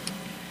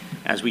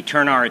As we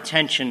turn our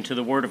attention to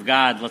the Word of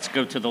God, let's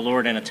go to the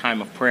Lord in a time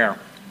of prayer.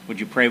 Would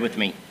you pray with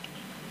me?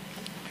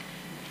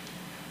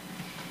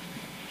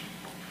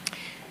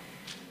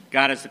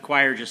 God, as the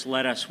choir just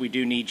led us, we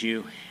do need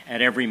you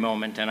at every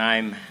moment, and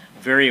I'm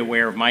very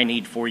aware of my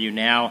need for you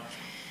now.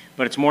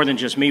 But it's more than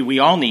just me. We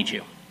all need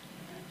you,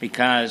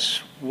 because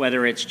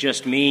whether it's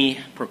just me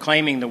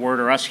proclaiming the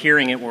Word or us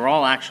hearing it, we're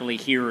all actually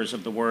hearers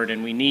of the Word,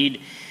 and we need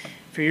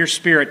for your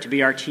Spirit to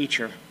be our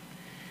teacher,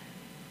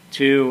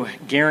 to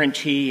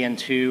guarantee and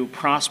to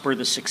prosper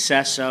the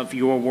success of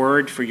your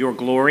word for your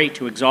glory,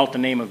 to exalt the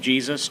name of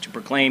Jesus, to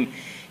proclaim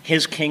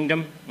his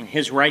kingdom and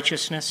his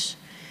righteousness.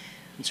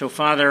 And so,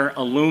 Father,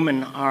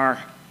 illumine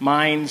our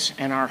minds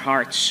and our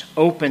hearts.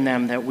 Open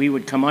them that we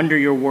would come under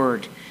your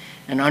word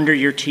and under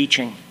your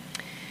teaching.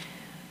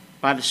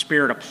 By the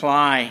Spirit,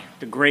 apply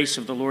the grace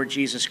of the Lord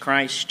Jesus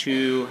Christ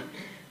to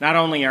not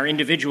only our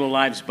individual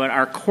lives, but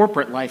our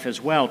corporate life as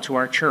well, to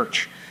our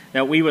church,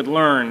 that we would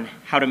learn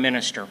how to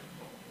minister.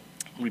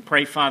 We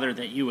pray, Father,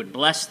 that you would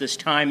bless this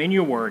time in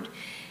your word.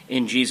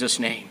 In Jesus'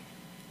 name,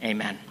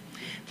 amen.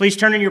 Please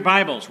turn in your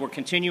Bibles. We're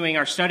continuing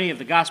our study of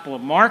the Gospel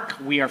of Mark.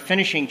 We are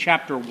finishing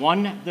chapter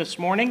 1 this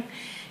morning,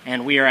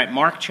 and we are at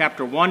Mark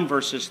chapter 1,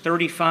 verses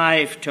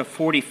 35 to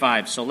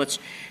 45. So let's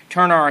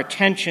turn our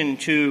attention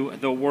to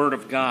the Word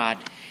of God.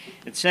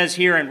 It says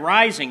here, "And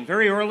rising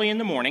very early in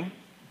the morning,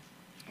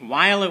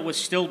 while it was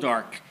still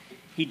dark,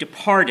 he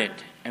departed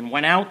and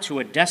went out to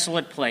a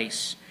desolate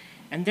place,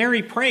 and there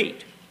he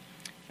prayed.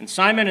 And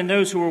Simon and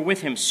those who were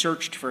with him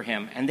searched for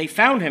him, and they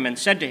found him and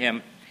said to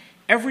him,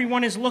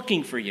 'Everyone is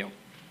looking for you.'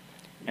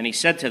 And he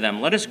said to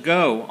them, 'Let us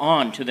go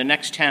on to the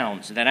next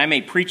towns, that I may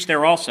preach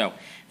there also,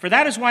 for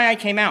that is why I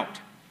came out.'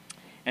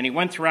 And he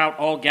went throughout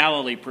all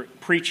Galilee,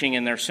 preaching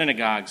in their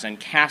synagogues and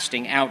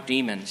casting out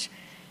demons.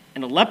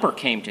 And a leper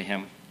came to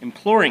him,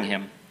 imploring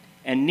him,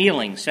 and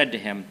kneeling said to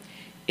him,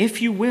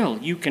 'If you will,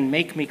 you can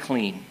make me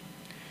clean.'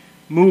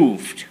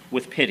 Moved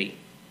with pity,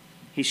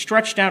 he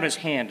stretched out his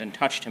hand and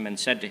touched him and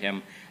said to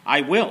him,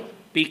 'I will,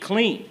 be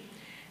clean.'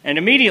 And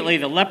immediately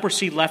the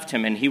leprosy left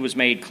him and he was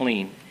made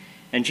clean.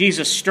 And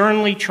Jesus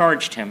sternly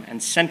charged him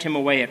and sent him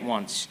away at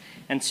once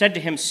and said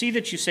to him, 'See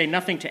that you say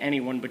nothing to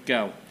anyone, but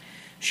go.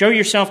 Show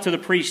yourself to the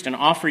priest and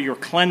offer your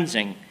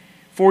cleansing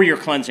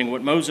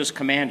what Moses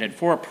commanded,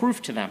 for a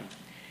proof to them.'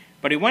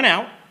 But he went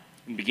out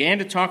and began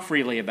to talk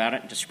freely about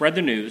it and to spread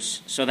the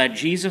news, so that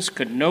Jesus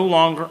could no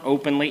longer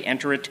openly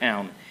enter a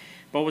town,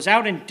 but was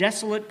out in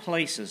desolate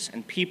places,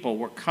 and people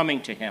were coming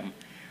to him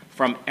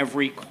from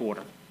every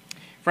quarter."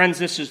 Friends,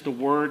 this is the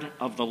word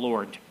of the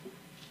Lord.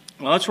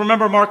 Well, let's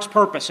remember Mark's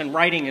purpose in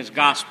writing his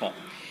gospel.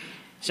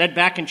 He said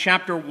back in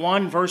chapter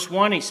 1, verse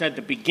 1, he said,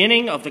 "The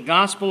beginning of the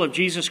gospel of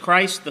Jesus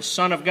Christ, the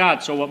Son of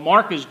God." So what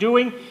Mark is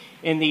doing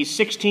in these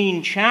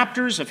 16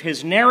 chapters of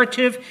his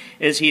narrative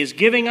is he is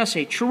giving us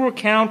a true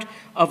account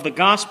of the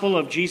gospel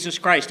of Jesus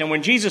Christ. And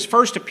when Jesus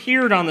first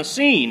appeared on the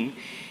scene,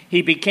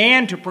 he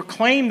began to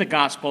proclaim the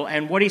gospel,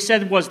 and what he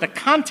said was the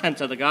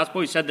content of the gospel.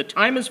 He said, "The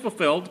time is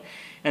fulfilled,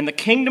 and the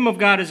kingdom of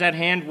God is at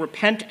hand.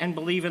 Repent and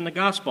believe in the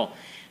gospel."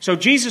 So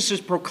Jesus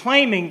is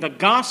proclaiming the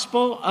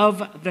gospel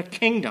of the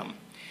kingdom.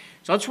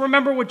 So let's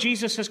remember what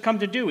Jesus has come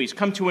to do. He's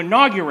come to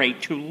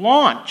inaugurate, to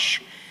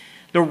launch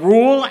the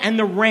rule and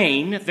the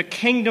reign, the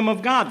kingdom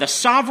of God, the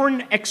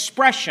sovereign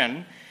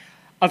expression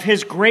of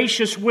his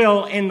gracious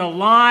will in the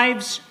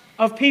lives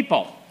of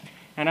people.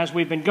 And as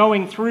we've been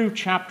going through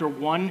chapter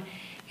 1,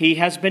 he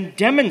has been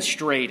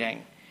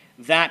demonstrating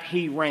that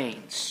he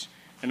reigns.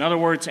 In other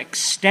words,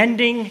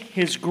 extending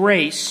his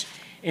grace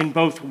in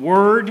both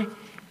word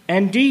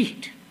and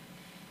deed.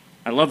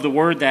 I love the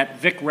word that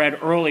Vic read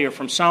earlier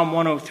from Psalm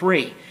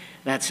 103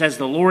 that says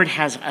the Lord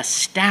has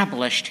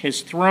established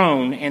his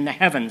throne in the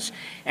heavens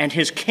and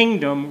his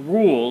kingdom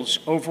rules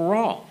over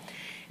all.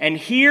 And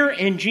here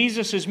in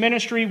Jesus'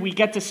 ministry, we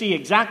get to see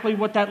exactly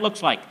what that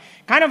looks like.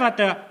 Kind of at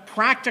the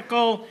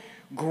practical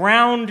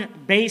ground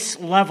base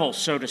level,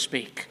 so to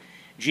speak.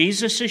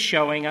 Jesus is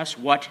showing us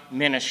what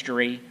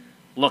ministry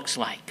looks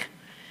like.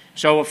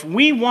 So if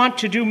we want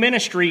to do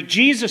ministry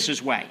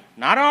Jesus' way,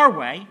 not our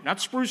way, not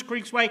Spruce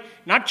Creek's way,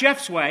 not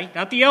Jeff's way,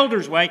 not the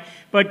elders' way,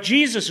 but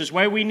Jesus'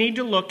 way, we need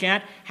to look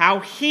at how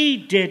he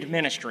did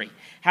ministry,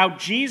 how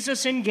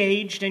Jesus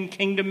engaged in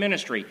kingdom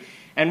ministry.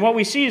 And what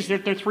we see is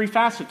that there are three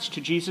facets to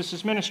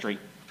Jesus' ministry.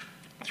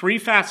 Three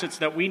facets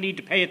that we need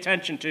to pay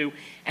attention to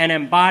and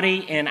embody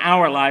in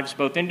our lives,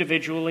 both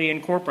individually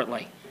and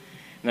corporately.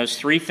 And those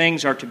three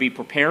things are to be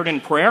prepared in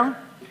prayer,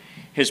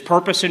 his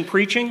purpose in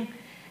preaching,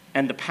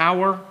 and the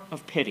power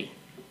of pity.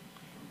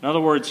 In other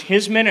words,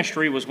 his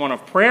ministry was one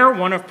of prayer,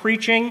 one of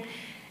preaching,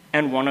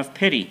 and one of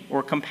pity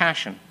or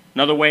compassion.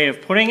 Another way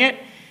of putting it,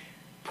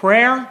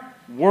 prayer,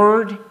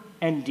 word,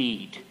 and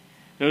deed.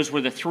 Those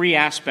were the three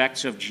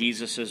aspects of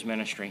Jesus'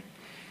 ministry.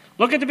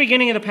 Look at the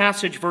beginning of the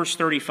passage, verse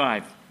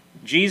 35.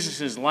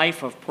 Jesus'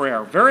 life of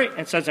prayer.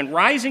 It says, "And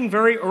rising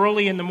very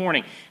early in the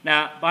morning."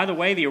 Now, by the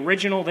way, the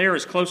original there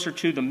is closer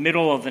to the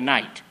middle of the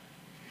night.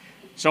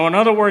 So in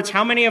other words,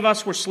 how many of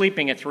us were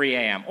sleeping at 3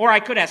 a.m.? Or I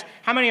could ask,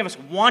 how many of us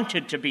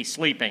wanted to be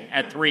sleeping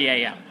at 3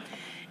 a.m.?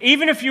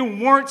 Even if you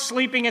weren't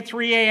sleeping at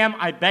 3 a.m.,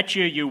 I bet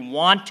you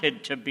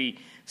wanted to be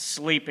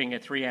sleeping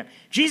at 3 a.m.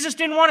 Jesus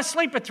didn't want to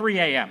sleep at 3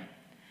 a.m.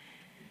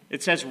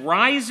 It says,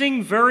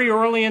 rising very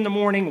early in the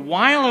morning,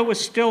 while it was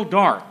still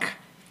dark,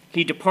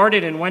 he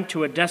departed and went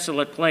to a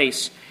desolate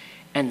place,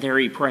 and there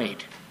he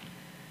prayed.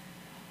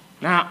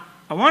 Now,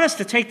 I want us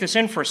to take this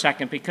in for a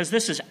second because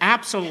this is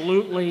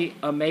absolutely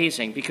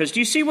amazing. Because do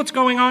you see what's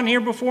going on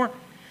here before?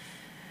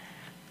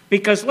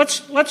 Because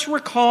let's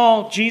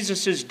recall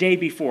Jesus' day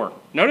before.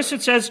 Notice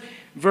it says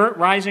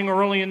rising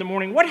early in the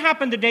morning. What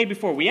happened the day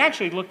before? We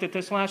actually looked at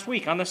this last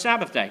week on the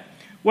Sabbath day.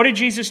 What did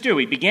Jesus do?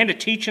 He began to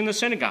teach in the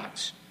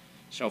synagogues.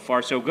 So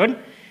far, so good.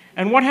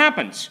 And what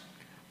happens?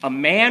 A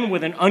man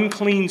with an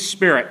unclean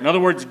spirit, in other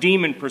words,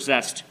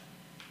 demon-possessed,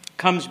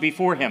 comes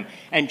before him.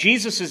 And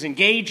Jesus is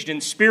engaged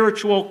in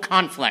spiritual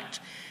conflict.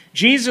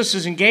 Jesus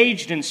is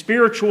engaged in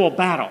spiritual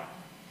battle.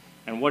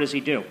 And what does he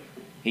do?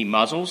 He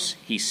muzzles,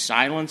 he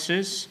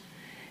silences,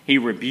 he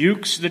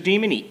rebukes the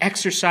demon, he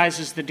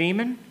exorcises the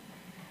demon.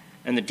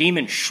 And the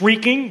demon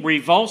shrieking,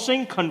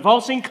 revulsing,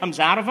 convulsing comes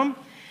out of him.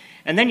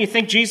 And then you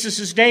think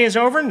Jesus' day is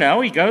over?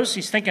 No,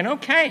 he's thinking,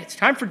 okay, it's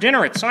time for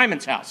dinner at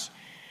Simon's house.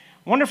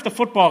 Wonder if the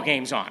football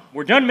game's on.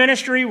 We're done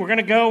ministry, we're going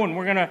to go and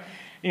we're going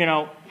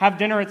to, have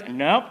dinner at...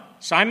 Nope.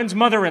 Simon's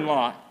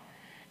mother-in-law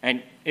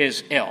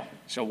is ill.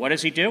 So what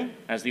does he do?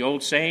 As the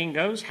old saying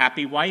goes,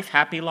 happy wife,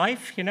 happy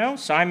life,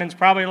 Simon's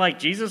probably like,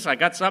 Jesus, I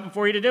got something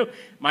for you to do.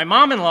 My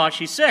mom-in-law,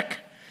 she's sick.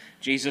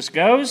 Jesus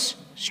goes,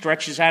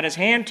 stretches out his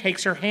hand,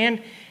 takes her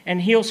hand,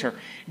 and heals her.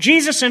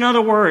 Jesus, in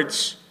other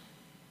words,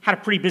 had a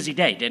pretty busy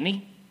day, didn't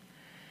he?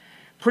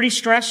 Pretty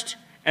stressed.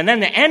 And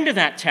then the end of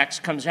that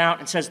text comes out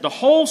and says the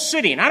whole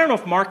city, and I don't know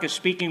if Mark is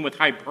speaking with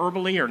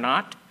hyperbole or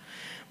not,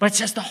 but it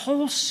says the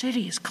whole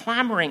city is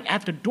clamoring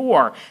at the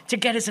door to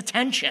get his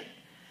attention.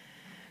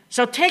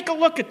 So take a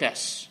look at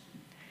this.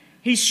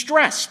 He's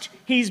stressed.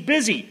 He's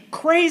busy.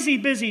 Crazy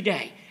busy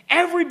day.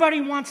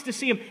 Everybody wants to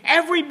see him.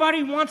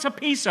 Everybody wants a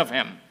piece of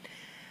him.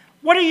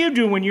 What do you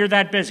do when you're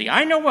that busy?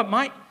 I know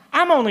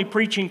I'm only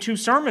preaching 2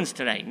 sermons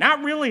today.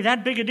 Not really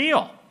that big a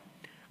deal.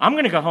 I'm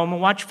going to go home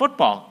and watch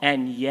football.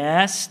 And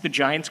yes, the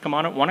Giants come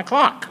on at 1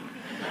 o'clock.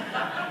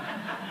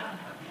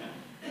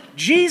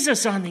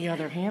 Jesus, on the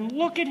other hand,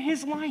 look at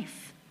his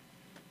life.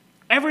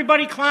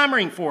 Everybody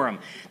clamoring for him.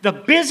 The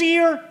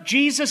busier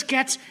Jesus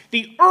gets,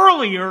 the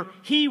earlier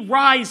he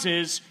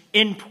rises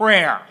in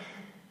prayer.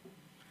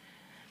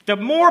 The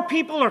more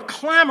people are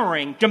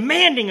clamoring,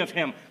 demanding of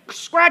him,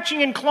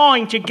 scratching and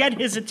clawing to get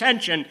his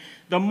attention,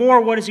 the more,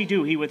 what does he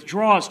do? He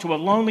withdraws to a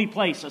lonely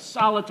place, a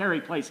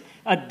solitary place,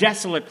 a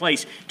desolate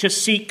place to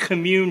seek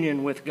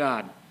communion with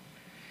God.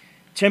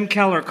 Tim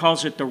Keller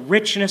calls it the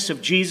richness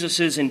of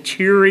Jesus'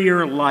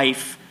 interior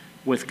life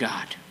with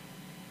God.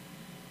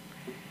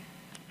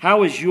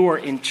 How is your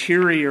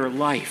interior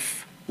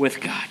life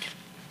with God?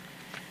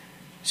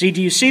 See,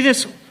 do you see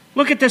this?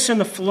 Look at this in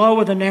the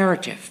flow of the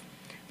narrative.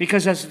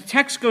 Because as the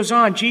text goes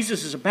on,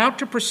 Jesus is about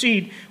to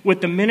proceed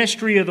with the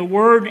ministry of the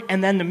word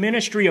and then the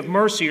ministry of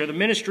mercy or the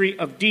ministry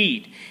of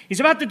deed. He's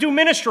about to do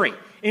ministry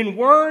in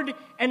word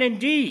and in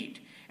deed.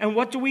 And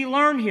what do we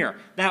learn here?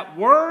 That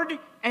word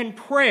and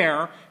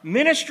prayer,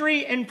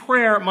 ministry and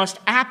prayer must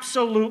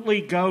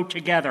absolutely go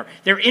together.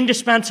 They're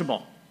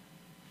indispensable.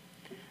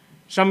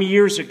 Some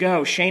years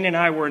ago, Shane and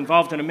I were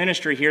involved in a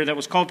ministry here that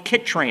was called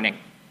KIT training,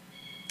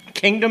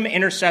 Kingdom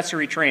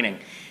Intercessory Training.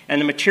 And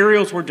the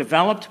materials were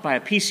developed by a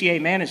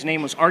PCA man. His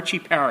name was Archie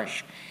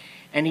Parrish.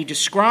 And he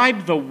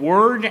described the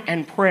word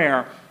and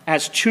prayer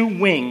as 2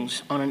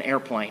 wings on an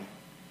airplane.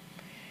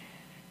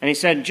 And he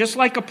said, just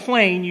like a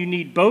plane, you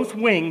need both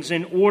wings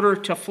in order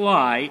to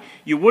fly.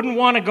 You wouldn't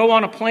want to go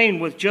on a plane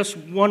with just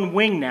 1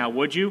 wing now,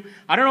 would you?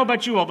 I don't know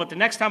about you all, but the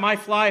next time I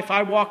fly, if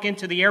I walk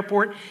into the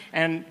airport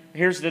and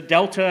here's the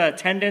Delta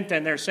attendant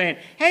and they're saying,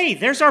 hey,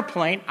 there's our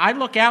plane. I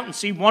look out and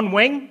see 1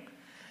 wing.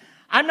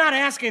 I'm not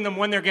asking them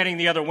when they're getting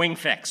the other wing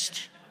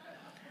fixed.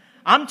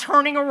 I'm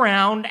turning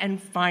around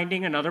and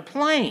finding another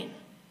plane.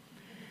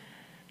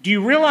 Do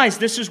you realize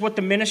this is what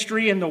the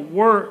ministry and the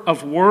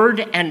word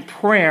and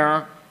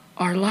prayer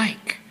are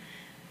like?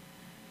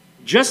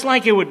 Just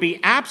like it would be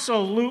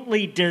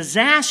absolutely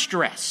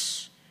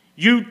disastrous,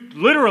 you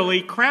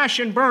literally crash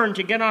and burn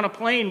to get on a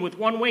plane with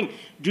 1 wing.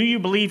 Do you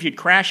believe you'd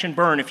crash and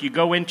burn if you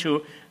go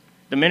into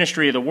the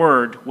ministry of the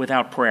word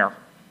without prayer?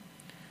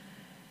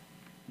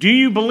 Do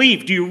you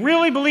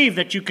really believe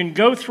that you can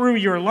go through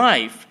your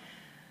life?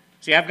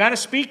 See, I've got to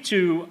speak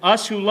to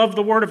us who love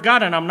the Word of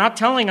God, and I'm not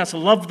telling us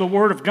love the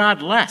Word of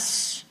God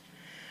less.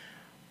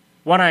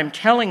 What I'm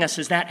telling us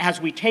is that as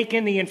we take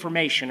in the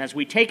information, as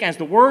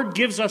the Word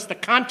gives us the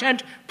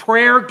content,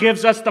 prayer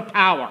gives us the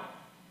power.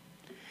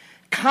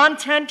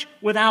 Content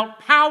without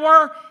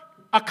power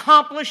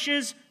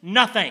accomplishes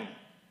nothing.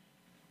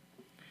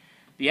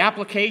 The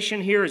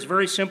application here is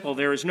very simple.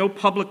 There is no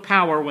public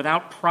power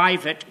without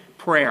private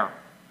prayer.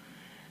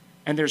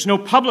 And there's no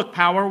public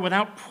power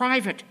without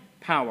private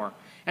power.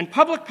 And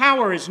public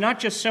power is not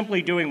just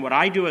simply doing what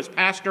I do as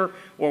pastor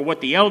or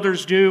what the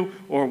elders do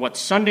or what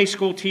Sunday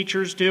school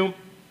teachers do.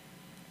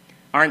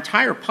 Our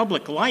entire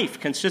public life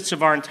consists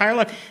of our entire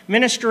life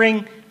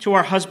ministering to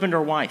our husband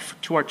or wife,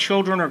 to our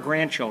children or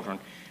grandchildren,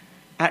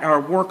 at our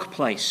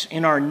workplace,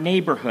 in our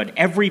neighborhood,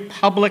 every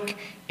public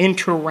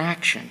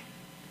interaction.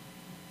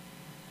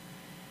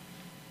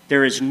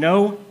 There is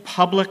no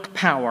public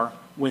power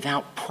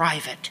without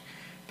private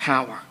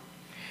power.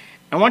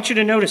 I want you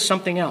to notice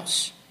something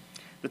else.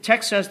 The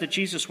text says that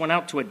Jesus went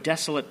out to a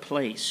desolate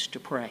place to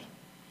pray.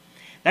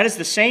 That is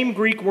the same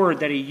Greek word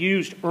that he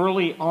used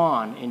early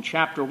on in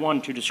chapter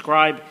 1 to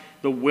describe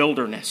the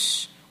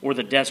wilderness or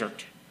the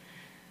desert.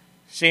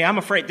 See, I'm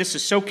afraid this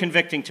is so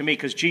convicting to me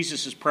because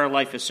Jesus' prayer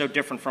life is so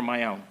different from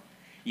my own.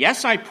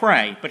 Yes, I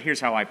pray, but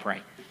here's how I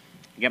pray.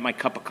 I get my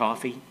cup of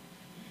coffee.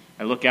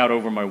 I look out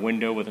over my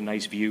window with a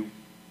nice view.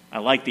 I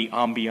like the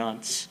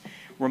ambiance.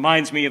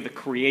 Reminds me of the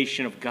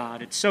creation of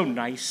God. It's so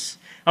nice.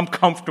 I'm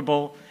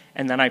comfortable,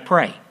 and then I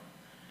pray.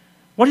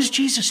 What does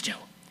Jesus do?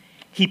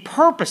 He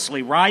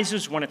purposely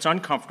rises when it's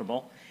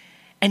uncomfortable,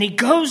 and he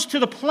goes to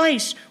the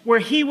place where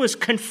he was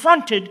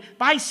confronted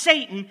by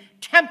Satan,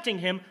 tempting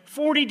him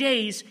 40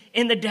 days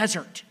in the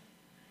desert.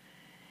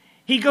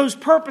 He goes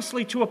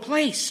purposely to a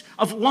place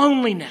of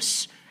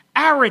loneliness,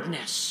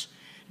 aridness,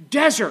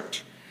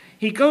 desert.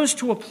 He goes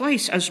to a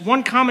place, as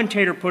one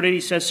commentator put it,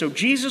 he says, so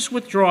Jesus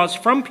withdraws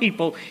from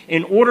people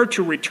in order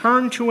to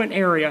return to an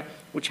area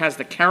which has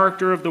the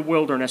character of the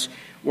wilderness,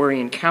 where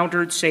he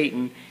encountered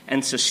Satan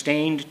and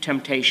sustained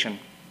temptation.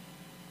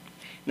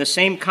 The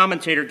same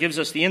commentator gives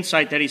us the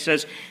insight that he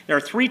says there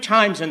are 3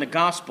 times in the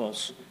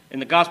Gospels, in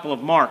the Gospel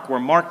of Mark, where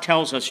Mark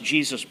tells us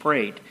Jesus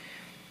prayed.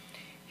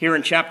 Here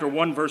in chapter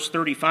 1, verse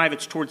 35,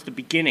 it's towards the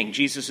beginning.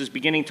 Jesus is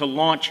beginning to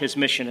launch his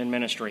mission and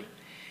ministry.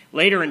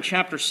 Later in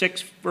chapter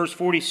 6, verse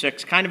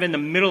 46, kind of in the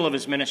middle of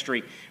his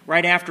ministry,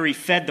 right after he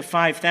fed the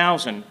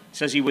 5,000, it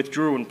says he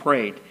withdrew and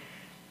prayed.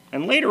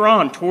 And later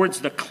on,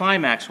 towards the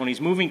climax, when he's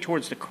moving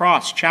towards the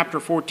cross, chapter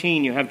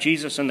 14, you have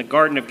Jesus in the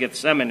Garden of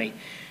Gethsemane,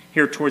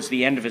 here towards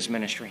the end of his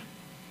ministry.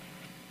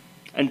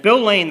 And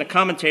Bill Lane, the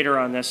commentator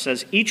on this,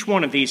 says each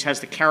one of these has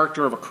the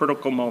character of a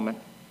critical moment.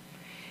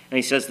 And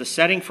he says the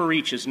setting for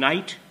each is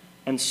night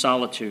and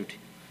solitude.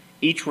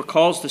 Each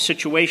recalls the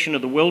situation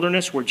of the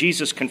wilderness where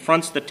Jesus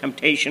confronts the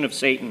temptation of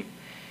Satan.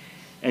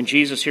 And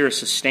Jesus here is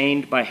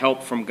sustained by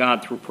help from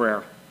God through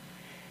prayer.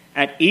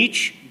 At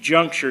each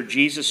juncture,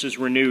 Jesus is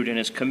renewed in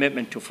his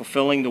commitment to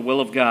fulfilling the will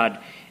of God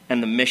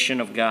and the mission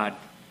of God.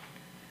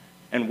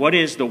 And what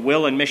is the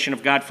will and mission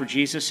of God for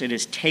Jesus? It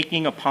is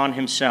taking upon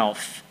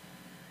himself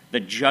the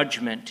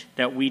judgment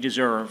that we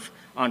deserve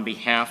on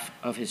behalf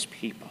of his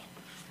people.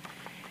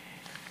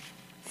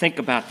 Think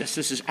about this.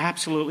 This is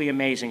absolutely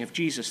amazing. If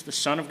Jesus, the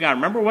Son of God,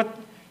 remember what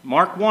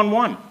Mark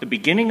 1:1, the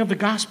beginning of the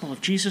gospel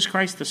of Jesus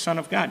Christ, the Son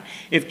of God.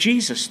 If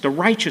Jesus, the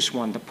righteous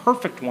one, the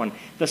perfect one,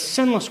 the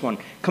sinless one,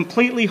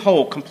 completely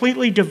whole,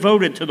 completely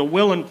devoted to the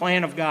will and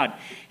plan of God,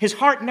 his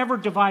heart never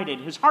divided,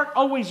 his heart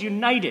always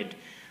united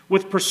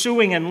with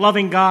pursuing and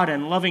loving God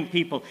and loving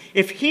people.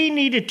 If he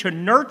needed to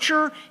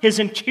nurture his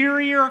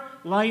interior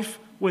life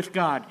with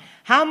God,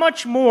 how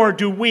much more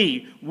do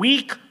we,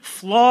 weak,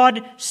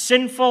 flawed,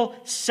 sinful,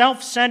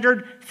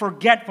 self-centered,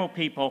 forgetful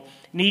people,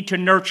 need to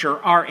nurture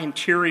our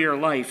interior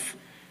life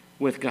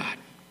with God?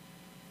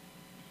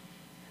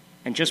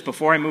 And just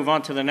before I move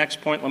on to the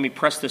next point, let me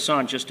press this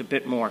on just a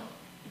bit more.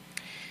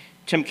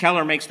 Tim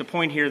Keller makes the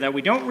point here that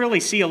we don't really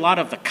see a lot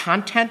of the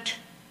content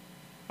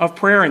of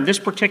prayer in this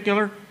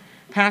particular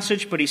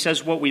passage, but he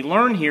says what we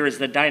learn here is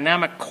the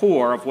dynamic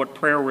core of what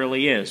prayer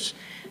really is.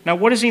 Now,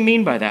 what does he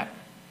mean by that?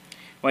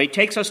 Well, he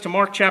takes us to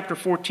Mark chapter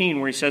 14,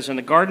 where he says, in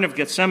the Garden of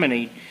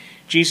Gethsemane,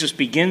 Jesus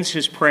begins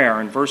his prayer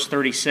in verse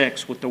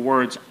 36 with the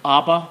words,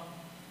 Abba,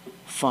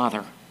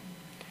 Father.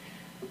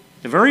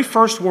 The very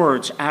first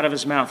words out of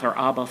his mouth are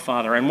Abba,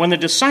 Father. And when the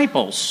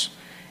disciples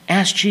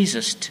asked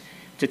Jesus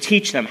to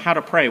teach them how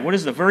to pray, what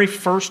is the very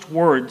first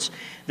words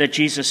that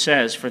Jesus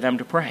says for them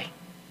to pray?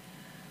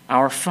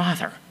 Our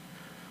Father,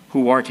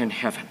 who art in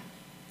heaven.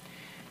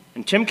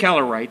 And Tim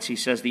Keller writes, he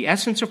says, the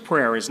essence of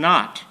prayer is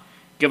not,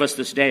 give us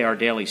this day our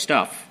daily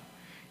stuff.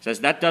 He says,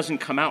 that doesn't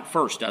come out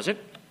first, does it?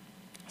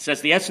 He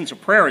says, the essence of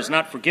prayer is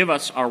not forgive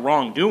us our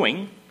wrongdoing.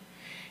 He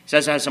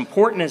says, as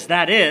important as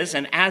that is,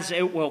 and as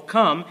it will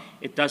come,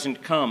 it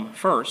doesn't come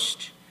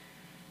first.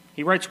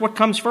 He writes, what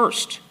comes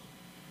first?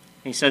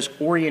 And he says,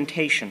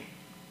 orientation.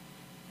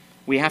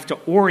 We have to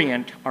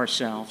orient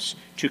ourselves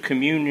to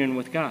communion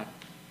with God.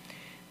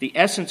 The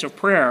essence of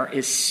prayer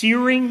is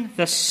searing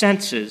the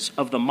senses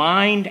of the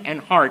mind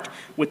and heart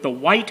with the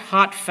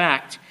white-hot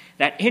fact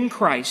that in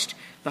Christ,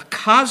 the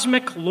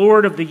cosmic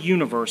Lord of the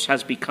universe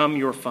has become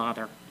your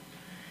Father.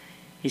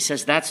 He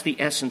says that's the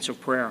essence of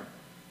prayer.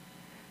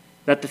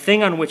 That the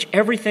thing on which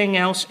everything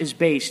else is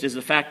based is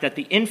the fact that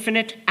the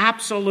infinite,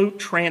 absolute,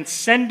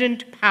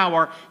 transcendent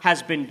power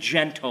has been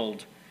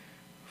gentled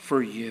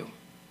for you.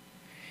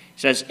 It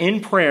says, in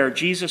prayer,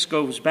 Jesus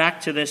goes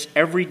back to this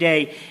every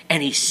day,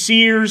 and he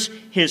sears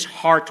his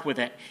heart with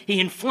it. He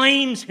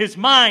inflames his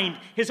mind,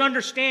 his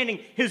understanding,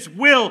 his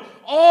will.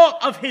 All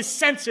of his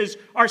senses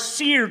are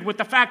seared with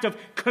the fact of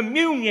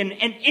communion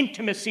and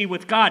intimacy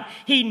with God.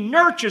 He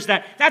nurtures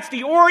that. That's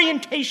the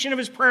orientation of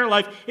his prayer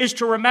life, is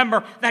to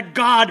remember that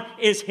God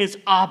is his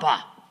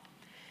Abba.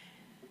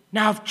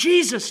 Now, if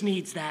Jesus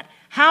needs that,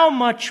 how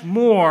much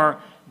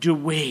more do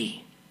we?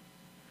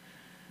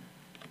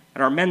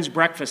 At our men's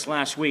breakfast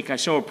last week, I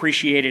so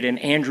appreciated in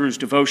Andrew's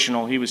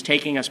devotional. He was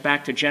taking us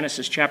back to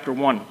Genesis chapter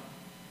 1.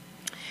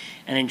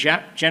 And in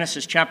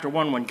Genesis chapter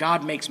 1, when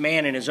God makes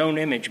man in his own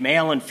image,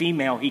 male and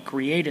female, he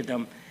created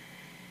them.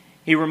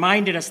 He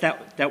reminded us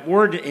that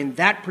word in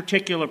that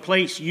particular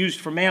place used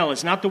for male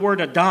is not the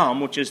word Adam,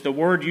 which is the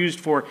word used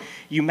for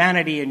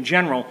humanity in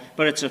general,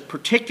 but it's a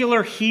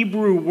particular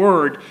Hebrew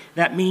word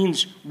that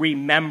means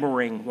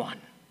remembering one.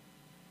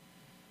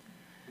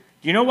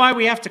 Do you know why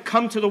we have to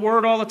come to the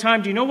Word all the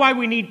time? Do you know why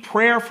we need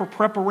prayer for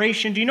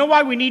preparation? Do you know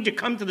why we need to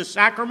come to the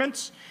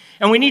sacraments?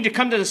 And we need to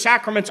come to the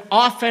sacraments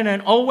often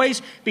and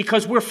always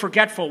because we're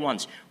forgetful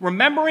ones.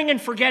 Remembering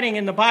and forgetting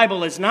in the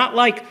Bible is not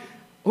like,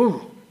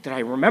 ooh, did I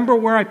remember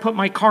where I put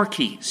my car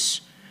keys?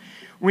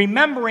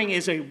 Remembering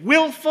is a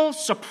willful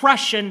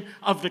suppression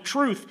of the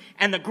truth.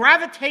 And the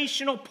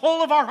gravitational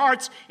pull of our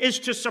hearts is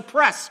to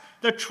suppress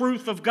the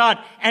truth of God.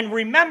 And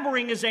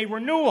remembering is a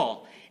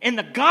renewal in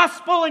the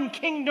gospel and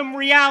kingdom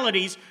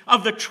realities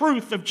of the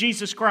truth of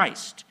Jesus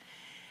Christ.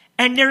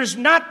 And there's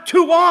not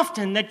too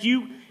often that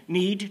you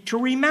need to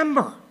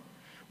remember.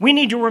 We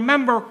need to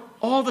remember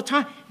all the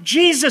time.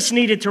 Jesus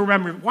needed to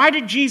remember. Why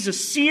did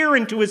Jesus sear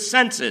into his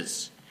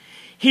senses?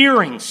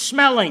 Hearing,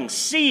 smelling,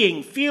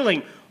 seeing,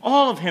 feeling,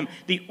 all of him.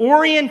 The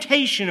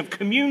orientation of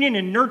communion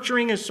and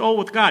nurturing his soul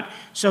with God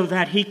so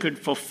that he could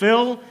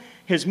fulfill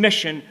his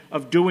mission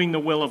of doing the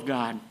will of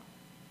God.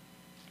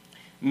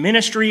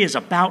 Ministry is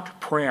about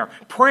prayer.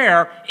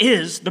 Prayer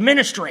is the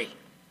ministry.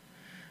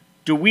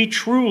 Do we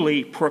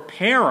truly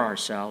prepare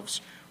ourselves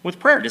with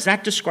prayer? Does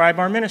that describe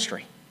our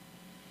ministry?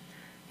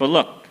 But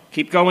look,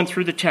 keep going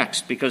through the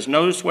text, because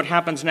notice what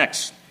happens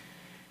next.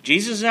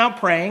 Jesus is out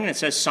praying, and it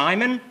says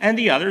Simon and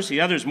the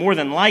others more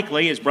than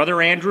likely, his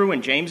brother Andrew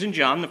and James and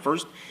John, the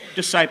first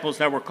disciples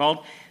that were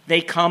called,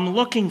 they come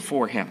looking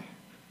for him.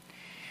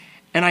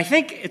 And I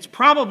think it's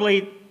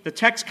probably, the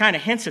text kind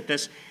of hints at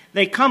this,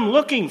 they come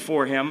looking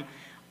for him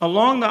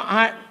along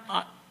the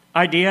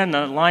idea and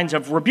the lines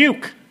of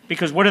rebuke.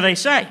 Because what do they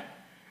say?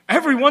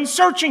 Everyone's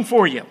searching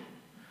for you.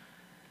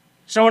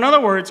 So in other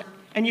words,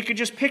 and you could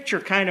just picture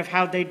kind of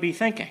how they'd be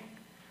thinking.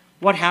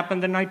 What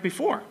happened the night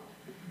before?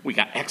 We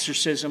got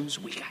exorcisms,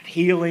 we got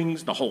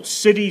healings, the whole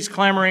city's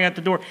clamoring at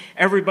the door,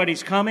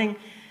 everybody's coming.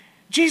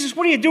 Jesus,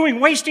 what are you doing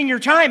wasting your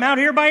time out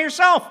here by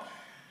yourself?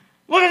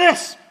 Look at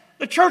this.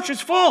 The church is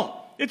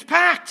full. It's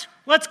packed.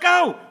 Let's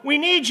go. We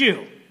need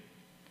you.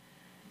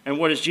 And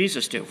what does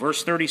Jesus do?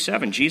 Verse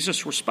 37,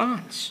 Jesus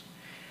responds.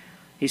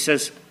 He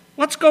says,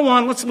 let's go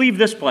on, let's leave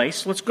this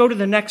place. Let's go to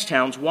the next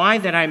towns. Why?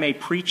 That I may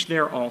preach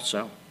there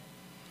also.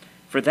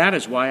 For that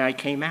is why I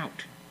came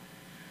out.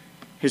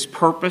 His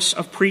purpose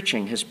of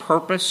preaching, his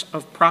purpose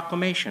of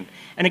proclamation.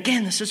 And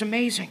again, this is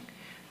amazing.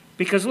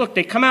 Because look,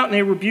 they come out and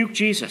they rebuke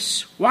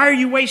Jesus. Why are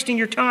you wasting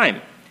your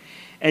time?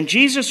 And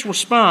Jesus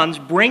responds,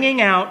 bringing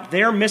out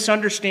their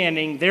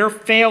misunderstanding, their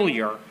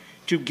failure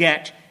to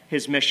get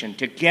his mission,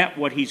 to get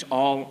what he's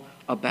all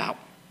about.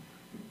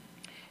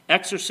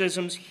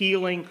 Exorcisms,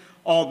 healing,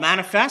 all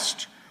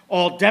manifest,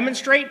 all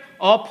demonstrate,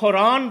 all put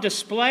on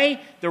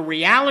display the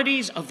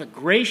realities of the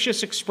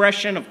gracious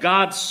expression of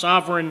God's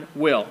sovereign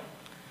will.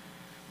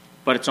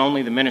 But it's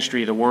only the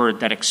ministry of the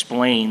word that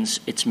explains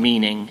its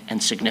meaning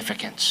and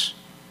significance.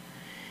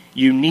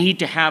 You need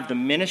to have the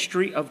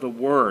ministry of the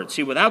word.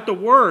 See, without the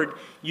word,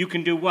 you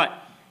can do what?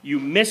 You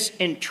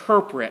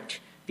misinterpret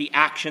the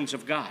actions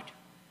of God.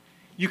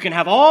 You can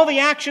have all the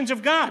actions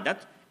of God.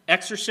 That's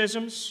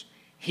exorcisms,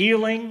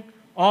 healing,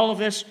 all of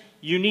this.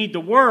 You need the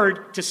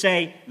word to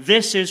say,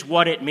 this is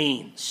what it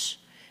means.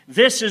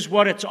 This is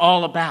what it's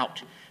all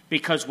about.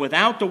 Because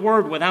without the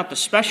word, without the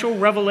special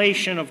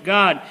revelation of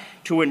God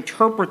to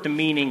interpret the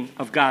meaning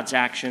of God's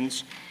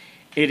actions,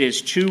 it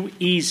is too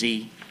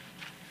easy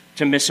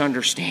to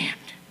misunderstand.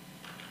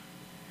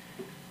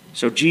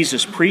 So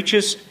Jesus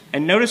preaches,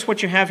 and notice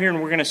what you have here, and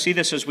we're going to see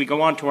this as we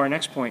go on to our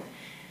next point.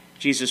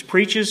 Jesus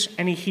preaches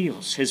and he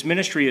heals. His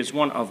ministry is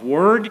one of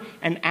word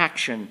and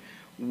action,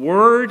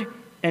 word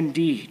and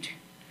deed.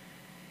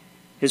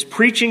 His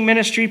preaching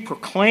ministry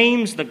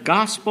proclaims the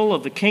gospel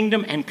of the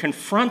kingdom and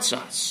confronts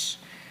us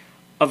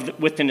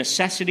with the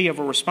necessity of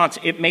a response.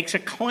 It makes a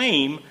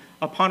claim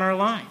upon our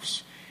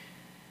lives.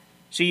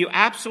 So you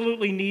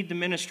absolutely need the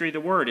ministry of the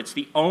word. It's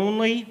the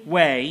only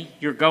way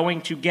you're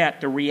going to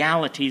get the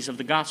realities of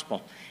the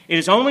gospel. It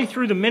is only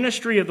through the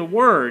ministry of the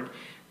word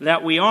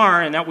that we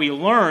are, and that we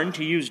learn,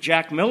 to use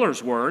Jack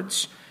Miller's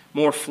words,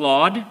 more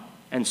flawed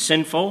and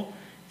sinful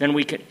than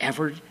we could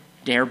ever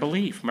dare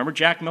believe. Remember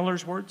Jack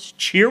Miller's words?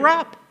 Cheer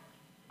up.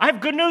 I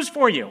have good news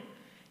for you.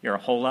 You're a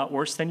whole lot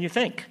worse than you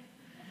think.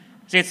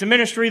 See, it's the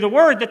ministry of the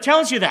Word that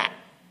tells you that.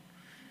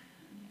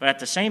 But at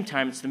the same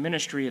time, it's the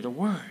ministry of the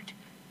Word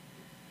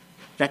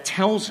that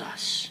tells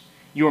us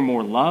you're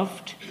more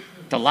loved,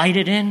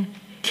 delighted in,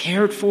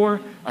 cared for,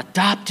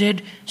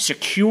 adopted,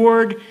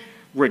 secured,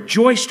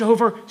 rejoiced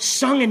over,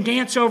 sung and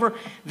danced over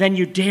than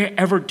you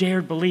ever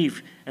dared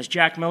believe. As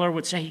Jack Miller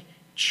would say,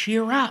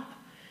 cheer up.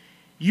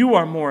 You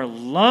are more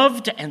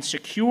loved and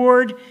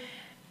secured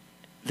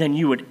than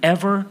you would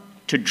ever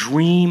to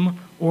dream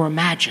or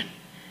imagine.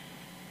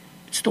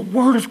 It's the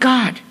Word of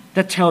God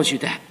that tells you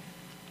that.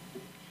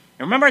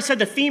 Now remember, I said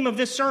the theme of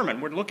this sermon,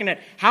 we're looking at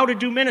how to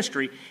do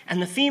ministry,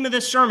 and the theme of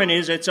this sermon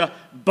is it's a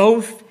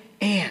both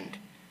and.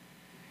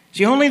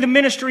 See, only the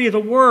ministry of the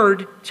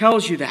Word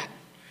tells you that.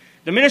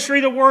 The ministry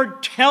of the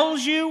Word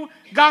tells you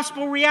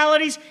gospel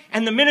realities,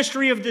 and the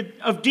ministry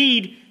of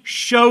deed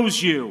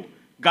shows you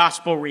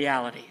gospel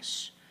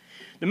realities.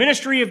 The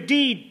ministry of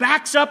deed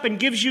backs up and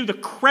gives you the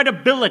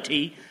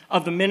credibility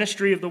of the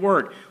ministry of the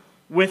Word.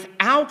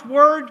 Without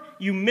Word,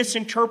 you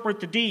misinterpret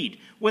the deed.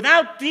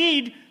 Without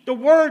deed, the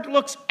Word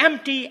looks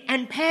empty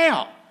and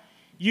pale.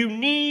 You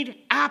need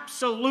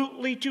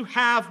absolutely to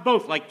have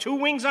both. Like 2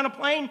 wings on a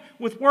plane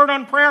with Word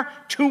on prayer,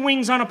 2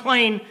 wings on a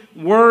plane,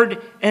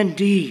 Word and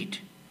deed.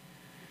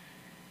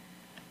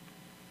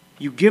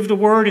 You give the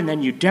Word and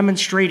then you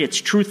demonstrate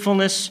its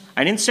truthfulness.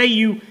 I didn't say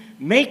you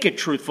make it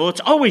truthful. It's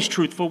always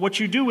truthful. What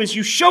you do is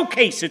you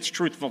showcase its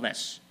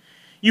truthfulness.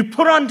 You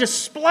put on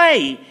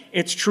display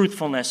its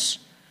truthfulness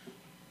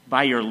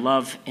by your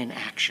love in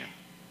action.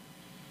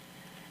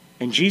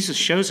 And Jesus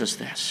shows us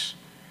this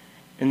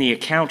in the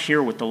account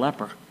here with the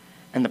leper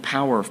and the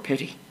power of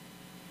pity.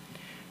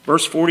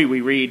 Verse 40 we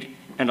read,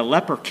 and a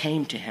leper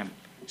came to him.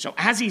 So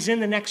as he's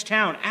in the next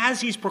town, as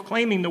he's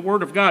proclaiming the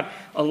word of God,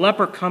 a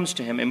leper comes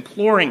to him,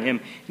 imploring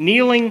him,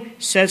 kneeling,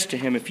 says to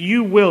him, if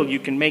you will, you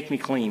can make me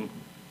clean.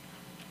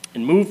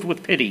 And moved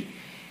with pity,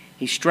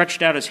 he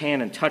stretched out his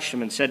hand and touched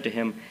him and said to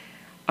him,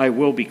 I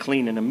will be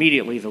clean. And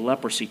immediately the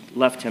leprosy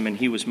left him and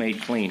he was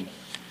made clean.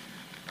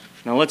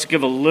 Now let's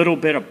give a little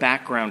bit of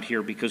background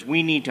here because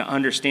we need to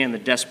understand the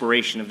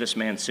desperation of this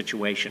man's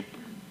situation.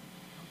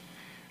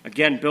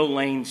 Again, Bill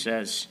Lane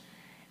says,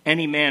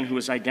 any man who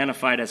was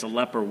identified as a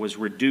leper was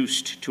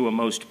reduced to a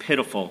most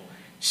pitiful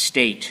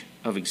state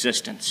of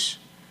existence.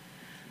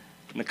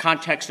 In the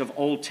context of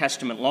Old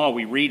Testament law,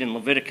 we read in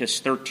Leviticus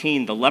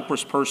 13, the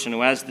leprous person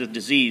who has the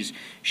disease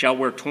shall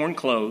wear torn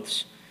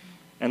clothes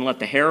and let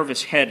the hair of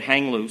his head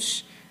hang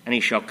loose, and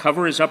he shall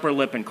cover his upper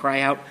lip and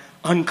cry out,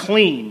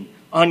 unclean,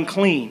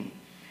 unclean.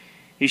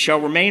 He shall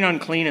remain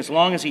unclean as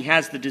long as he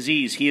has the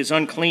disease. He is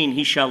unclean.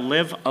 He shall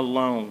live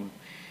alone.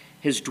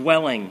 His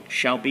dwelling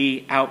shall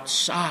be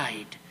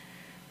outside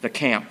the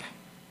camp.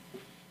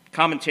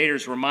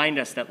 Commentators remind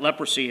us that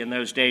leprosy in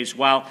those days,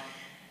 while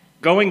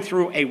going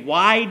through a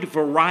wide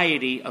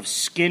variety of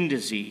skin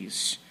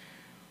disease,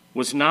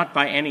 was not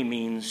by any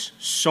means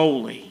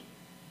solely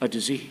a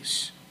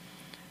disease.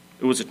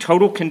 It was a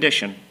total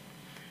condition,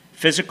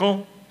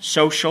 physical,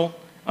 social,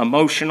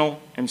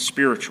 emotional, and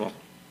spiritual.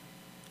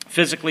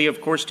 Physically,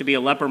 of course, to be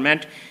a leper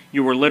meant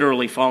you were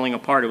literally falling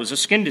apart. It was a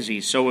skin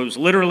disease, so it was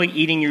literally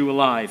eating you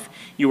alive.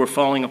 You were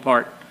falling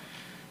apart.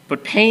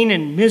 But pain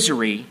and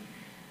misery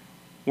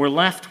were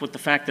left with the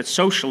fact that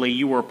socially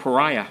you were a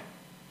pariah.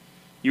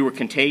 You were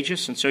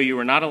contagious, and so you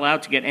were not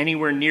allowed to get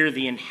anywhere near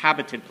the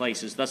inhabited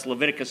places. Thus,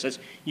 Leviticus says,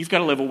 you've got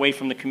to live away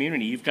from the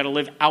community. You've got to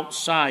live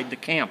outside the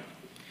camp.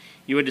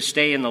 You had to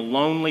stay in the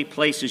lonely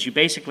places. You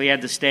basically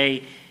had to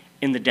stay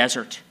in the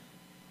desert,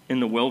 in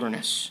the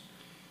wilderness.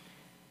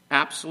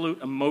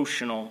 Absolute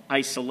emotional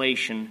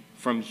isolation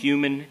from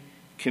human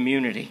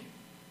community.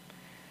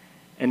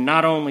 And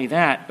not only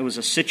that, it was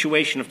a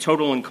situation of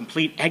total and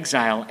complete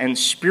exile and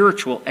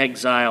spiritual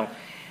exile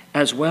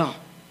as well.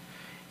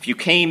 If you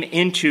came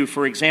into,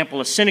 for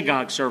example, a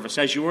synagogue service,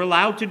 as you were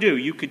allowed to do,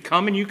 you could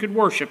come and you could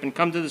worship and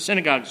come to the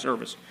synagogue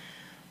service,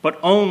 but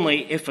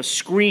only if a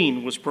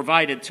screen was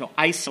provided to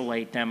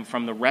isolate them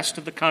from the rest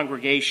of the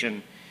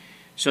congregation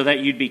so that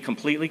you'd be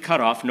completely cut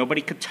off.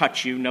 Nobody could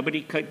touch you.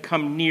 Nobody could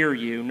come near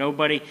you.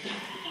 Nobody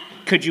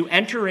could you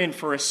enter in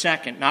for a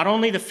second, not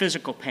only the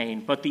physical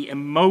pain, but the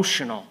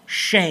emotional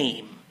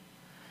shame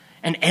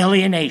and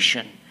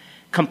alienation,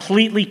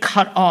 completely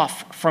cut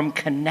off from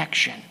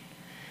connection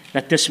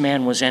that this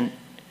man was in.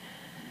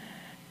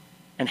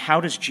 And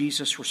how does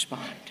Jesus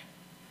respond?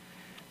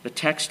 The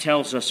text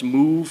tells us,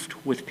 moved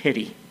with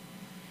pity.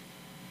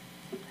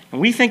 And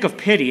we think of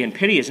pity, and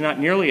pity is not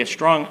nearly as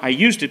strong. I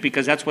used it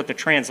because that's what the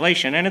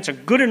translation, and it's a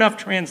good enough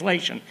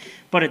translation,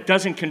 but it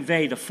doesn't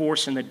convey the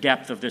force and the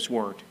depth of this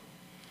word.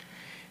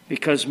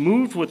 Because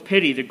moved with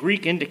pity, the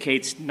Greek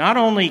indicates not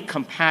only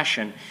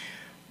compassion,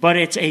 but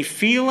it's a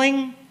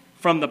feeling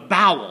from the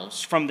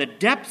bowels, from the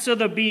depths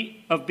of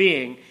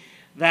being,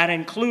 that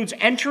includes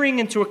entering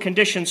into a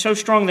condition so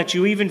strong that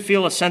you even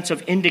feel a sense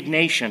of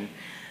indignation.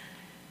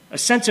 A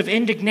sense of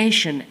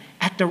indignation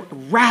at the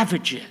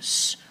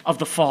ravages of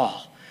the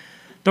fall.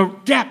 The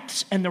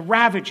depths and the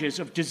ravages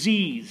of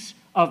disease,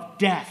 of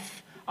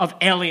death, of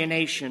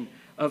alienation,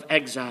 of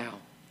exile.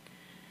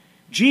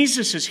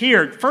 Jesus is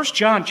here. 1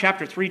 John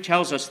chapter 3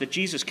 tells us that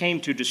Jesus came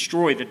to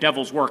destroy the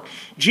devil's work.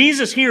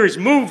 Jesus here is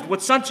moved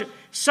with such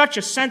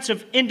a sense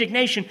of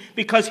indignation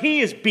because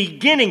he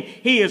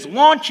is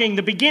launching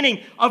the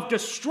beginning of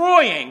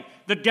destroying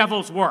the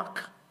devil's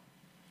work.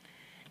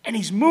 And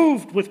he's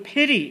moved with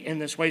pity in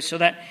this way so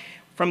that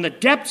from the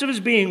depths of his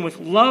being, with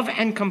love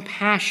and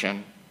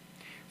compassion,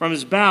 from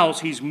his bowels,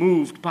 he's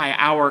moved by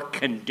our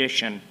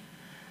condition.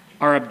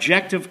 Our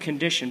objective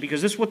condition,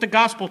 because this is what the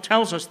gospel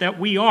tells us that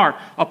we are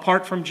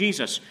apart from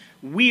Jesus.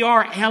 We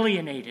are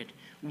alienated.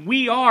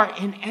 We are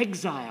in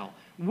exile.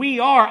 We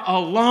are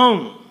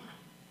alone.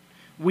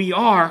 We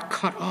are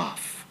cut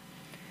off.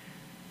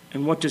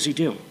 And what does he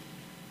do?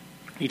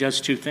 He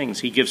does two things.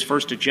 He gives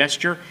first a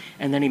gesture,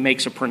 and then he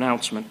makes a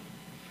pronouncement.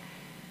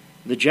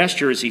 The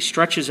gesture is he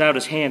stretches out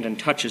his hand and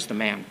touches the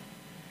man.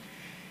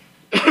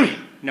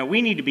 Now,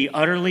 we need to be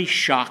utterly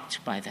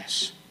shocked by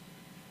this.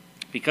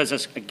 Because,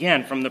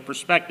 again, from the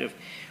perspective,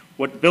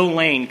 what Bill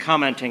Lane,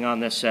 commenting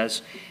on this,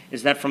 says,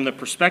 is that from the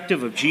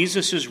perspective of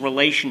Jesus'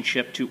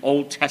 relationship to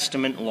Old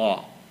Testament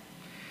law,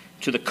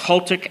 to the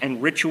cultic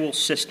and ritual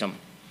system,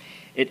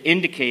 it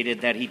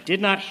indicated that he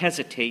did not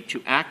hesitate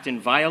to act in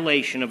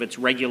violation of its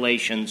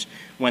regulations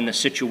when the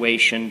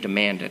situation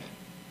demanded.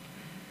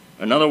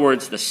 In other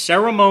words, the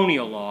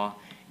ceremonial law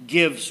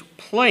gives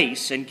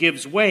place and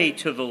gives way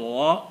to the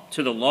law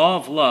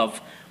of love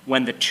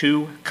when the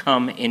two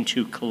come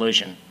into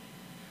collision.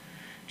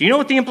 Do you know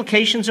what the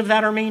implications of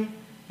that mean?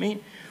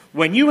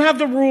 When you have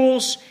the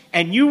rules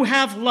and you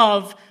have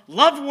love,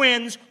 love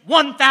wins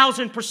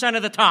 1,000%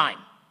 of the time.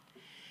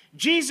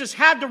 Jesus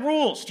had the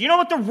rules. Do you know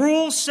what the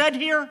rules said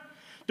here?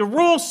 The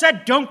rules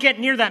said, don't get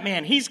near that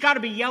man. He's got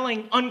to be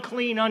yelling,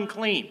 unclean,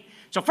 unclean.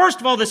 So first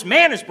of all, this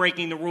man is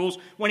breaking the rules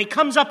when he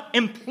comes up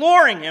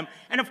imploring him.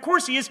 And of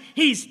course he is.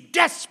 He's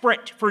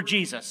desperate for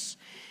Jesus.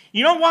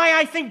 You know why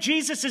I think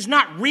Jesus is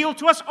not real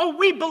to us? Oh,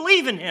 we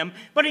believe in him,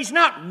 but he's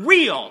not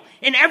real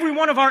in every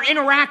one of our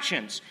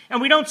interactions.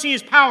 And we don't see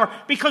his power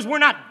because we're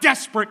not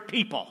desperate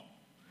people.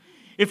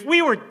 If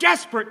we were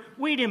desperate,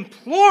 we'd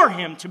implore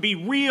him to be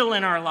real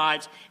in our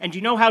lives. And do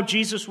you know how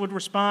Jesus would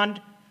respond?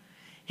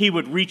 He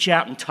would reach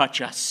out and touch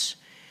us.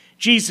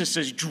 Jesus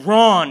is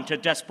drawn to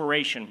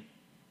desperation.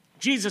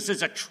 Jesus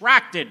is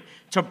attracted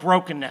to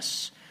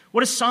brokenness. What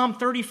does Psalm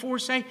 34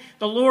 say?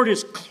 The Lord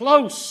is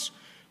close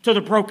to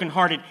the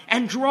brokenhearted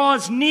and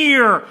draws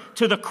near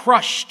to the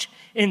crushed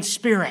in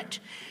spirit.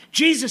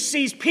 Jesus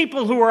sees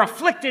people who are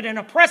afflicted and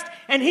oppressed,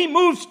 and he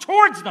moves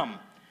towards them.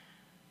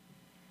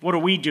 What do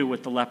we do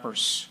with the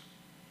lepers?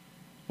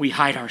 We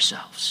hide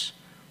ourselves.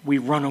 We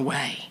run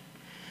away.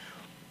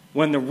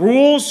 When the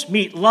rules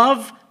meet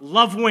love,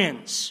 love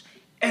wins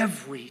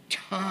every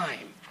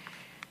time.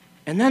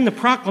 And then the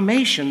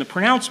proclamation, the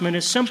pronouncement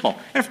is simple.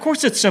 And of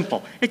course it's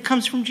simple. It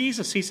comes from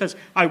Jesus. He says,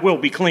 I will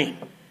be clean.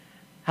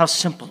 How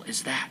simple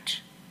is that?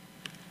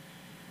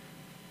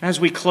 As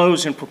we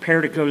close and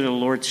prepare to go to the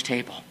Lord's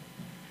table,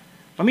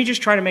 let me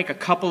just try to make a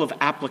couple of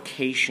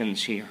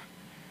applications here.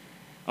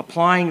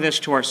 Applying this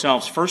to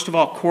ourselves, first of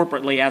all,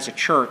 corporately as a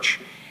church,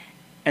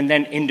 and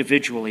then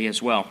individually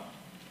as well.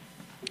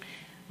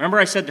 Remember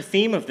I said the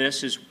theme of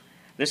this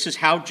is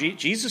how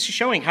Jesus is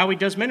showing how he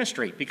does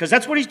ministry, because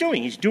that's what he's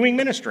doing. He's doing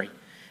ministry.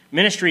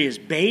 Ministry is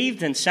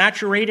bathed and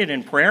saturated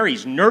in prayer.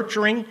 He's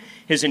nurturing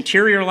his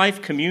interior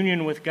life,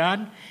 communion with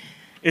God.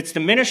 It's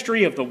the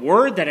ministry of the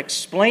word that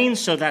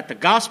explains so that the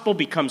gospel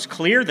becomes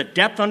clear, the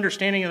depth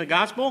understanding of the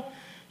gospel.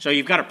 So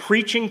you've got a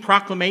preaching,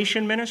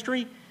 proclamation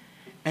ministry.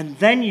 And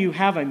then you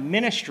have a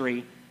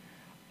ministry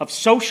of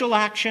social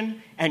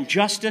action and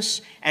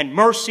justice and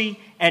mercy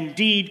and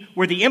deed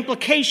where the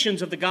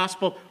implications of the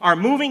gospel are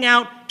moving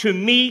out to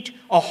meet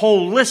a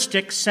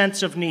holistic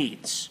sense of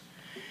needs.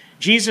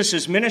 Jesus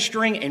is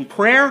ministering in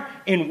prayer,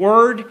 in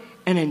word,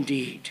 and in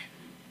deed.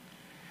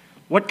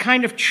 What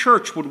kind of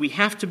church would we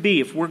have to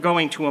be if we're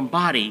going to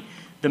embody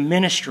the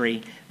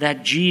ministry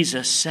that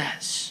Jesus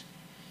says?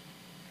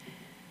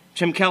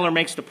 Tim Keller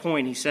makes the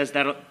point. He says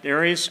that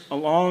there is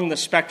along the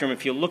spectrum,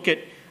 if you look at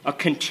a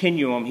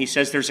continuum, he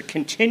says there's a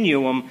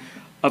continuum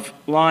of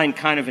line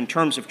kind of in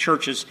terms of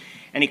churches,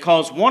 and he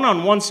calls one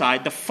on one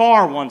side, the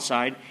far one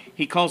side,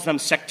 he calls them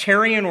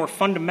sectarian or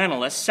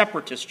fundamentalist,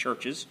 separatist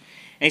churches.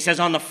 And he says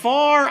on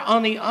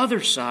the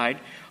other side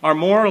are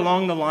more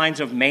along the lines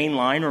of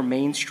mainline or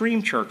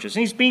mainstream churches.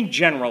 And he's being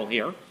general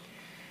here.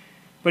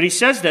 But he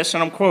says this,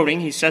 and I'm quoting,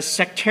 he says,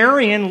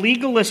 sectarian,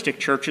 legalistic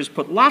churches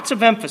put lots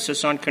of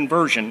emphasis on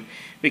conversion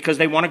because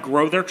they want to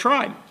grow their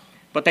tribe.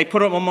 But they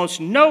put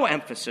almost no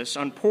emphasis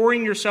on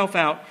pouring yourself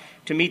out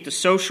to meet the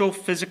social,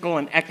 physical,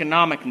 and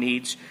economic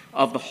needs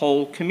of the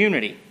whole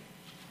community.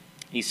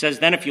 He says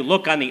then if you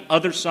look on the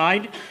other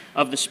side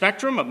of the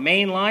spectrum of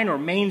mainline or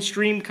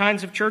mainstream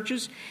kinds of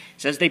churches,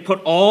 he says they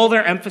put all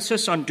their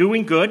emphasis on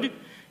doing good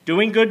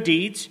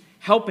deeds,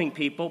 helping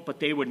people, but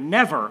they would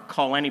never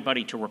call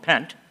anybody to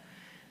repent.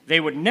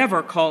 They would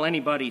never call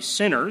anybody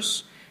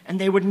sinners,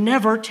 and they would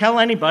never tell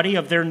anybody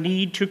of their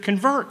need to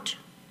convert.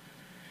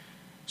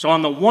 So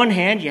on the one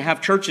hand, you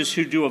have churches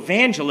who do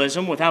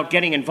evangelism without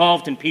getting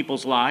involved in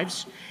people's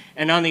lives.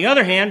 And on the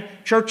other hand,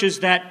 churches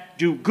that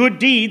do good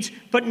deeds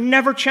but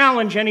never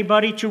challenge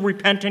anybody to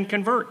repent and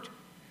convert.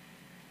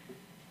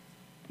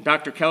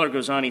 Dr. Keller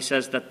goes on, he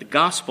says that the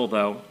gospel,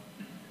 though,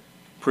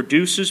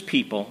 produces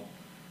people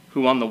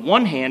who on the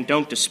one hand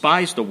don't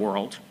despise the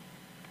world,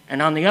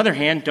 and on the other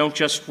hand don't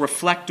just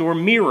reflect or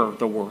mirror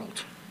the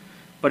world,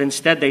 but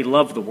instead they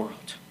love the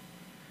world.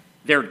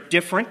 They're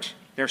different,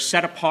 they're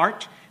set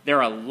apart,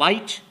 they're a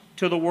light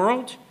to the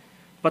world,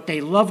 but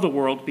they love the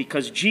world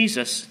because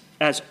Jesus,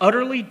 as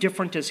utterly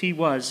different as he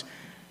was,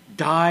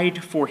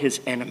 died for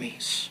his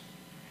enemies.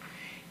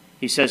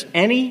 He says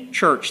any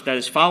church that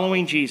is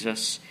following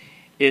Jesus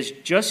is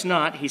just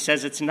not, he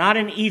says it's not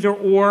an either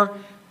or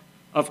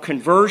of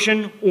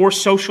conversion or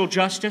social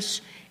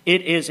justice.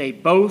 It is a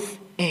both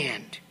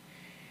and.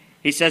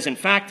 He says, in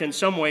fact, in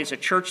some ways, a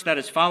church that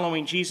is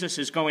following Jesus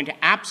is going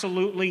to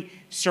absolutely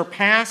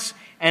surpass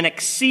and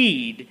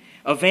exceed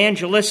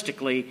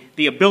evangelistically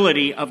the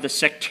ability of the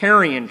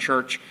sectarian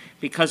church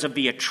because of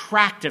the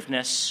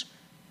attractiveness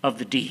of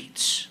the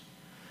deeds.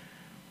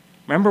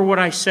 Remember what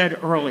I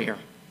said earlier.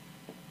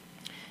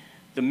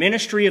 The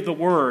ministry of the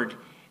word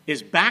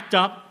is backed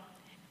up,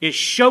 is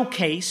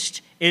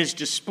showcased, is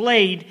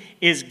displayed,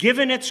 is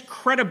given its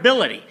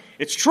credibility.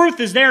 Its truth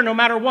is there no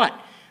matter what,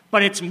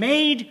 but it's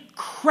made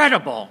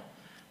credible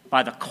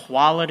by the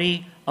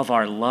quality of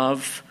our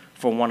love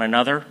for one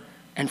another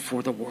and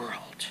for the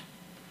world.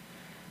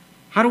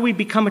 How do we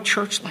become a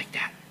church like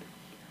that?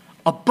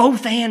 A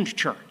both-and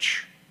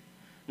church.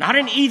 Not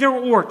an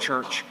either-or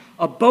church,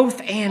 a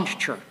both-and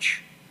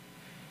church.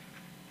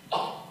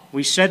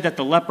 We said that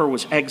the leper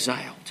was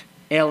exiled,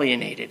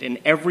 alienated in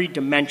every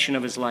dimension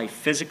of his life,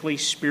 physically,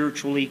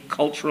 spiritually,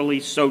 culturally,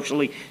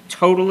 socially,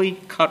 totally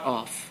cut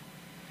off.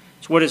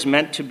 It's what is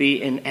meant to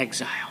be in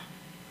exile.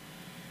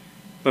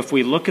 But if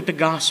we look at the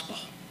gospel,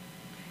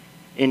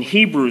 in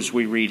Hebrews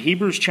we read,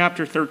 Hebrews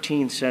chapter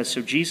 13 says,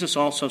 so Jesus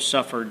also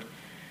suffered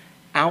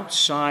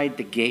outside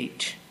the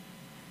gate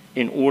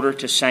in order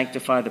to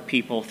sanctify the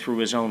people through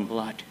his own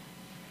blood.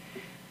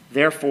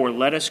 Therefore,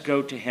 let us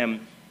go to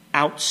him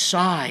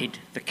outside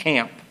the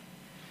camp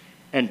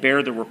and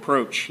bear the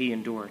reproach he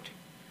endured.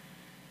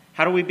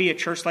 How do we be a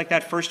church like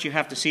that? First, you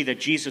have to see that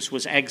Jesus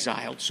was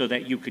exiled so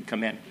that you could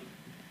come in.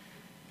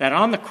 That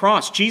on the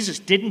cross, Jesus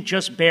didn't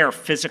just bear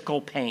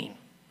physical pain.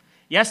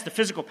 Yes, the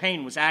physical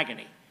pain was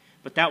agony,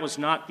 but that was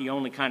not the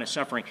only kind of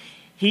suffering.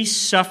 He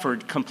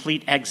suffered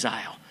complete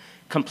exile,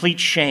 complete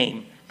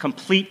shame,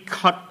 complete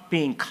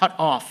being cut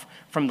off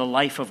from the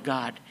life of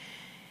God.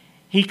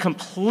 He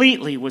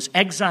completely was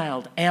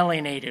exiled,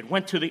 alienated,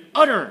 went to the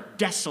utter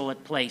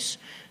desolate place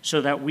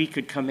so that we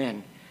could come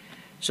in.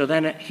 So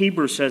then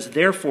Hebrews says,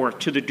 therefore,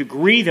 to the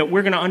degree that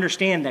we're going to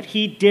understand that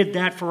he did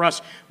that for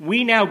us,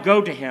 we now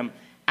go to him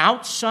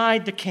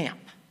outside the camp,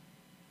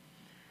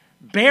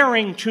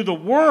 bearing to the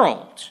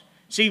world.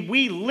 See,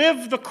 we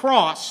live the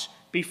cross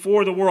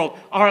before the world.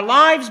 Our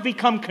lives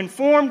become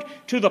conformed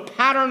to the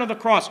pattern of the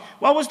cross.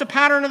 What was the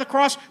pattern of the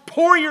cross?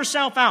 Pour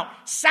yourself out,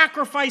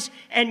 sacrifice,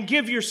 and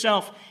give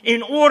yourself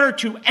in order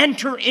to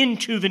enter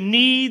into the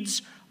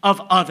needs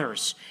of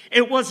others.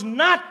 It was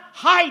not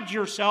hide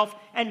yourself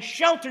and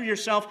shelter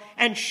yourself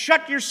and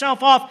shut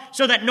yourself off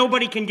so that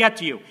nobody can get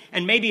to you.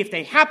 And maybe if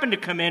they happen to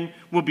come in,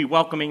 we'll be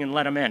welcoming and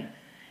let them in.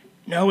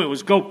 No, it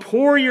was go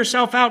pour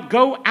yourself out,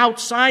 go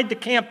outside the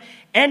camp,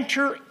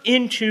 enter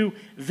into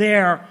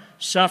their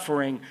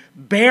suffering,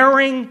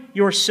 bearing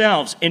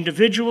yourselves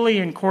individually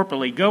and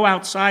corporately. Go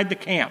outside the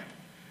camp,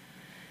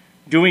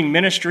 doing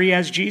ministry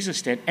as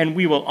Jesus did. And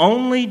we will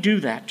only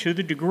do that to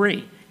the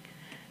degree,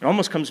 it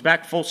almost comes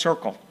back full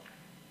circle,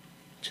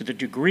 to the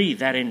degree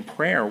that in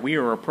prayer we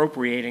are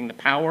appropriating the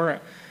power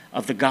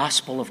of the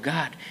gospel of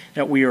God,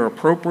 that we are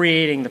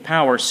appropriating the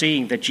power,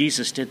 seeing that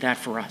Jesus did that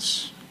for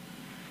us.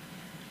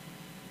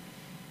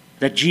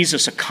 That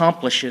Jesus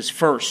accomplishes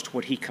first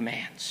what he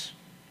commands.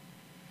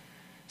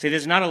 See,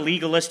 there's not a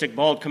legalistic,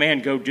 bald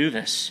command, go do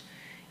this.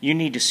 You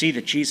need to see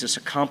that Jesus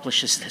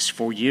accomplishes this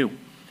for you.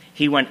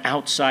 He went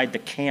outside the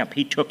camp.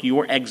 He took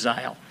your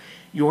exile,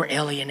 your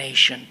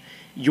alienation,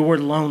 your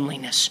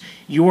loneliness,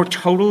 your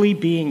totally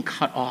being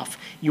cut off,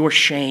 your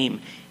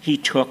shame. He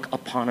took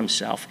upon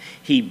himself.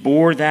 He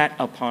bore that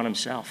upon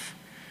himself.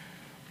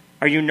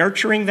 Are you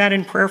nurturing that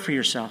in prayer for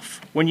yourself?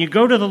 When you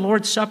go to the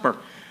Lord's Supper,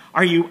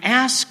 are you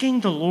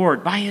asking the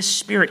Lord by his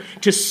Spirit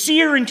to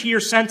sear into your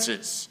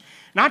senses,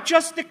 not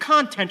just the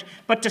content,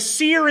 but to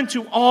sear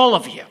into all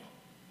of you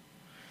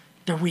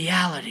the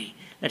reality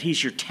that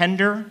he's your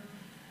tender,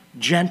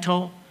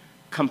 gentle,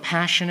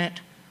 compassionate,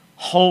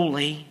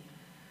 holy,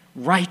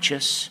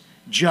 righteous,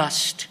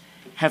 just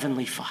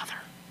Heavenly Father?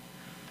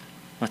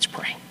 Let's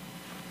pray.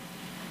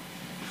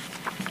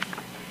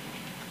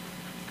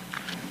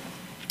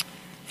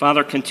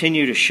 Father,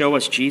 continue to show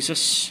us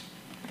Jesus,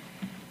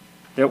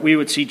 that we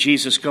would see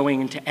Jesus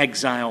going into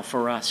exile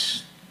for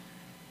us,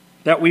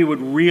 that we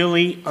would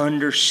really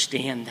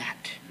understand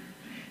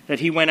that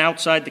he went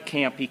outside the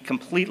camp. He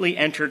completely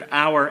entered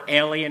our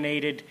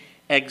alienated,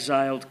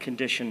 exiled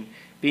condition,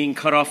 being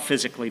cut off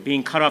physically,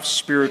 being cut off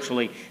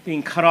spiritually,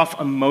 being cut off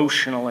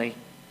emotionally,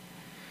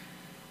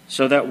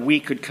 so that we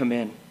could come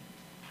in,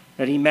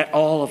 that he met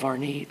all of our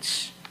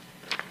needs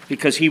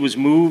because he was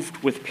moved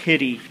with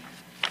pity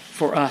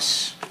for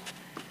us.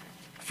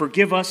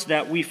 Forgive us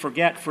that we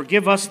forget.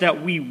 Forgive us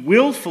that we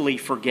willfully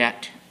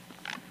forget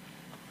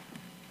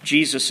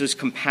Jesus'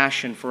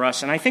 compassion for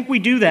us. And I think we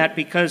do that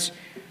because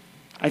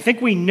I think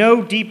we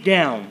know deep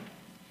down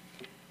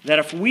that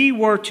if we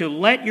were to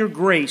let your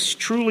grace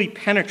truly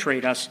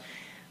penetrate us,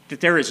 that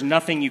there is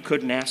nothing you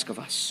couldn't ask of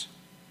us.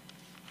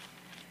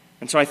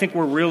 And so I think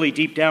we're really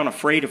deep down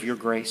afraid of your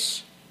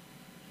grace.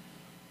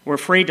 We're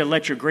afraid to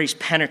let your grace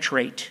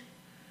penetrate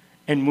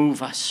and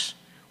move us.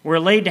 We're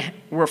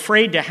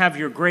afraid to have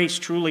your grace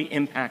truly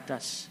impact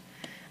us.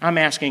 I'm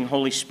asking,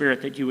 Holy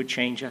Spirit, that you would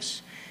change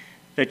us,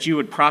 that you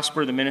would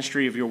prosper the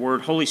ministry of your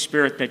word. Holy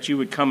Spirit, that you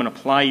would come and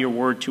apply your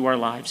word to our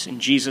lives. In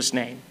Jesus'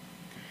 name,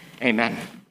 amen.